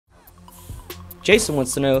Jason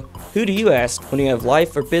wants to know, who do you ask when you have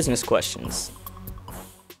life or business questions?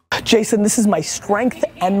 Jason, this is my strength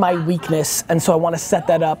and my weakness, and so I want to set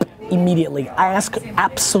that up immediately. I ask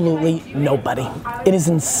absolutely nobody. It is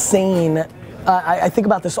insane. I think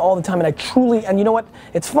about this all the time, and I truly, and you know what?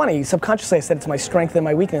 It's funny, subconsciously I said it's my strength and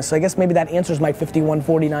my weakness, so I guess maybe that answers my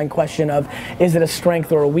 51-49 question of, is it a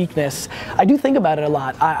strength or a weakness? I do think about it a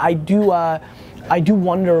lot. I do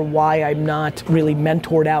wonder why I'm not really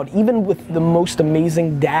mentored out, even with the most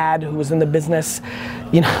amazing dad who was in the business.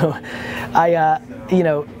 You know,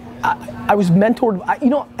 I was mentored,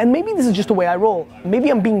 and maybe this is just the way I roll.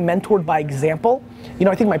 Maybe I'm being mentored by example. You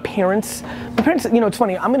know, I think my parents, it's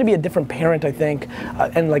funny, I'm gonna be a different parent, I think,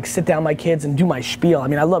 and like sit down my kids and do my spiel. I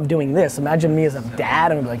mean, I love doing this. Imagine me as a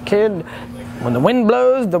dad, and I'm like, kid, when the wind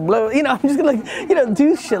blows, I'm just gonna,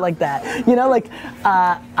 do shit like that.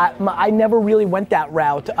 I never really went that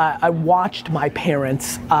route. I watched my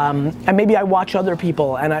parents, and maybe I watch other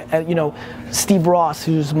people, and Steve Ross,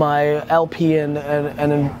 who's my LP and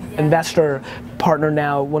an investor partner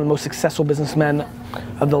now, one of the most successful businessmen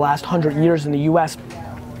of the last 100 years in the US,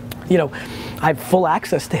 I have full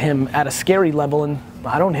access to him at a scary level, and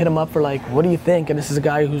I don't hit him up for like, what do you think? And this is a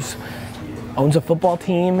guy who's owns a football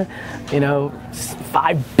team,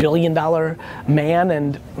 $5 billion man,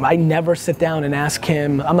 and I never sit down and ask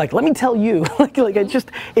him. I'm like, let me tell you,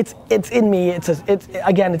 it's in me. It's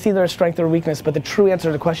either a strength or a weakness, but the true answer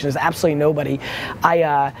to the question is absolutely nobody.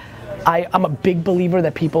 I'm a big believer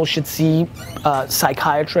that people should see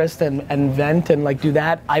psychiatrists and vent and do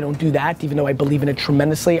that. I don't do that, even though I believe in it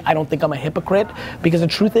tremendously. I don't think I'm a hypocrite, because the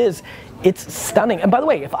truth is, it's stunning. And by the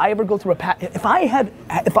way, if I ever go through if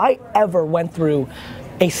I ever went through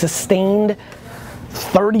a sustained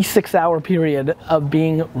 36-hour period of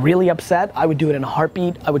being really upset, I would do it in a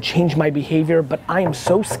heartbeat. I would change my behavior, but I am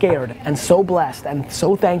so scared and so blessed and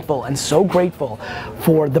so thankful and so grateful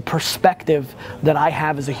for the perspective that I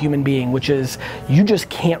have as a human being, which is, you just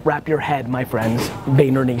can't wrap your head, my friends,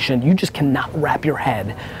 Vayner Nation, you just cannot wrap your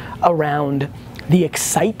head around the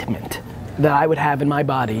excitement that I would have in my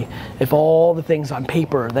body if all the things on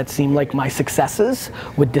paper that seem like my successes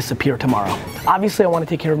would disappear tomorrow. Obviously, I want to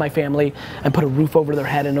take care of my family and put a roof over their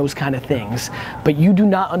head and those kind of things, but you do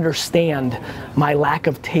not understand my lack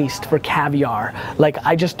of taste for caviar.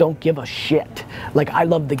 I just don't give a shit. I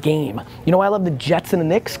love the game. I love the Jets and the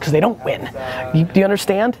Knicks because they don't win. Do you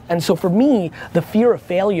understand? And so for me, the fear of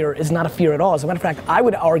failure is not a fear at all. As a matter of fact, I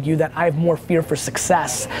would argue that I have more fear for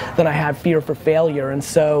success than I have fear for failure. And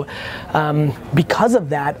so, because of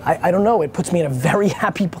that, I don't know, it puts me in a very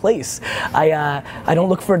happy place. I don't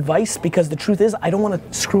look for advice, because the truth is, I don't want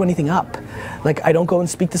to screw anything up. I don't go and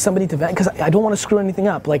speak to somebody to vent, because I don't want to screw anything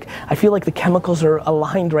up. I feel like the chemicals are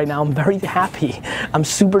aligned right now. I'm very happy. I'm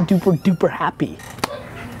super duper duper happy.